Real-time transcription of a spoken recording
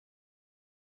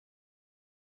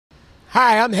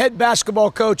Hi, I'm head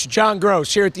basketball coach John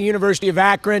Gross here at the University of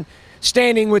Akron,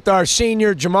 standing with our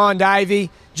senior Jamond Ivey.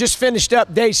 Just finished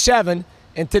up day 7,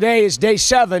 and today is day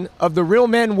 7 of the Real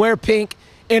Men Wear Pink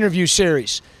interview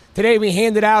series. Today we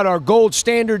handed out our gold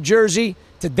standard jersey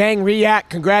to Dang Riak.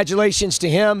 Congratulations to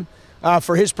him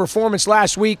for his performance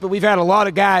last week, but we've had a lot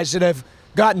of guys that have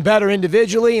gotten better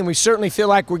individually, and we certainly feel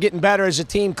like we're getting better as a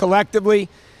team collectively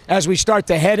as we start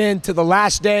to head into the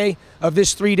last day of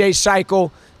this 3-day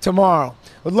cycle tomorrow.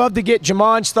 Would love to get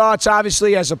Jamond's thoughts,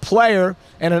 obviously, as a player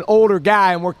and an older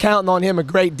guy, and we're counting on him a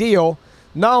great deal,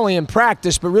 not only in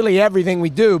practice, but really everything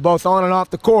we do, both on and off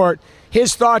the court.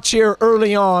 His thoughts here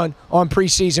early on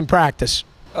preseason practice.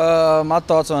 My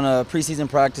thoughts on preseason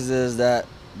practice is that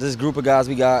this group of guys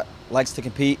we got likes to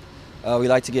compete. We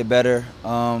like to get better.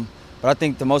 But I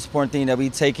think the most important thing that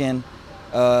we taking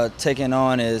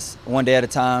on is one day at a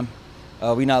time.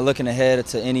 We're not looking ahead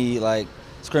to any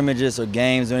scrimmages or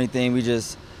games or anything. We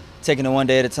just taking it one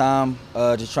day at a time,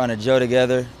 just trying to gel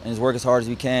together and just work as hard as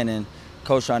we can. And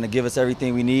coach trying to give us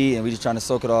everything we need, and we just trying to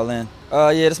soak it all in.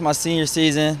 Yeah, this is my senior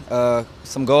season.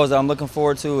 Some goals that I'm looking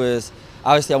forward to is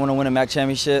obviously I want to win a MAC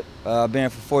championship. I've been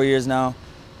here for 4 years now,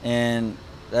 and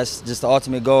that's just the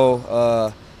ultimate goal.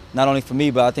 Not only for me,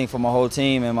 but I think for my whole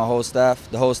team and my whole staff,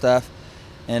 the whole staff.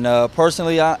 And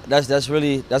personally,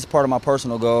 that's part of my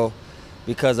personal goal,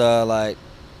 because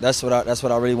that's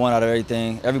what I really want out of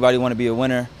everything. Everybody want to be a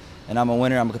winner, and I'm a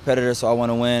winner. I'm a competitor, so I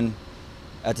want to win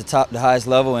at the highest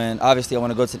level. And obviously, I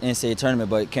want to go to the NCAA tournament,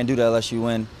 but you can't do that unless you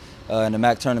win in the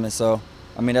MAC tournament. So,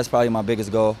 I mean, that's probably my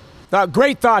biggest goal.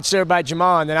 Great thoughts there by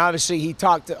Jamond, and obviously he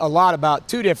talked a lot about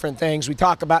two different things. We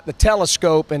talked about the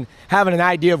telescope and having an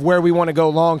idea of where we want to go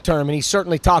long term, and he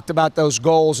certainly talked about those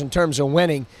goals in terms of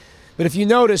winning. But if you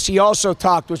notice, he also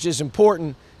talked, which is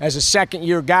important as a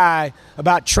second-year guy,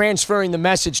 about transferring the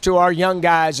message to our young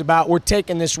guys about we're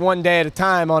taking this one day at a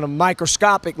time on a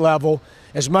microscopic level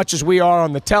as much as we are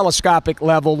on the telescopic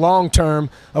level long-term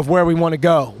of where we want to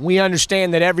go. We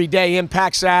understand that every day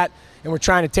impacts that, and we're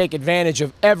trying to take advantage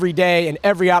of every day and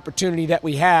every opportunity that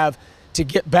we have to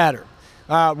get better.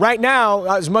 Right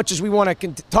now, as much as we want to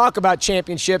talk about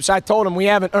championships, I told him we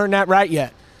haven't earned that right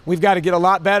yet. We've got to get a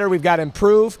lot better. We've got to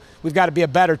improve. We've got to be a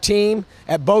better team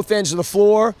at both ends of the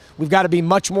floor. We've got to be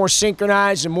much more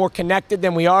synchronized and more connected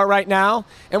than we are right now.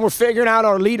 And we're figuring out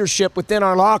our leadership within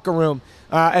our locker room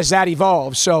as that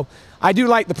evolves. So I do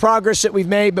like the progress that we've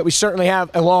made, but we certainly have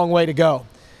a long way to go.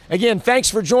 Again, thanks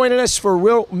for joining us for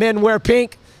Real Men Wear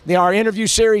Pink, our interview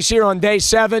series here on day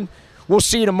 7. We'll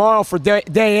see you tomorrow for day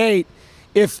 8.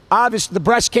 If obviously the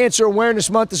Breast Cancer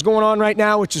Awareness Month is going on right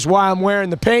now, which is why I'm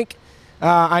wearing the pink.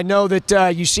 I know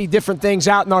that you see different things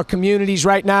out in our communities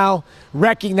right now,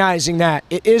 recognizing that.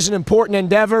 It is an important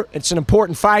endeavor. It's an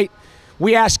important fight.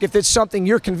 We ask if it's something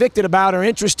you're convicted about or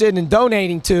interested in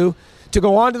donating to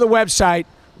go onto the website,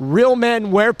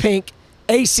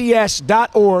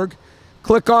 realmenwearpinkacs.org.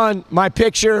 Click on my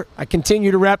picture. I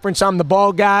continue to reference I'm the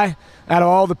bald guy out of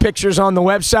all the pictures on the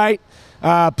website.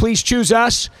 Please choose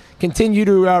us. Continue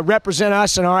to represent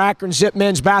us in our Akron Zip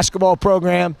men's basketball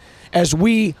program as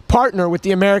we partner with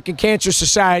the American Cancer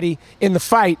Society in the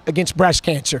fight against breast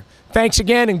cancer. Thanks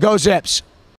again, and go Zips.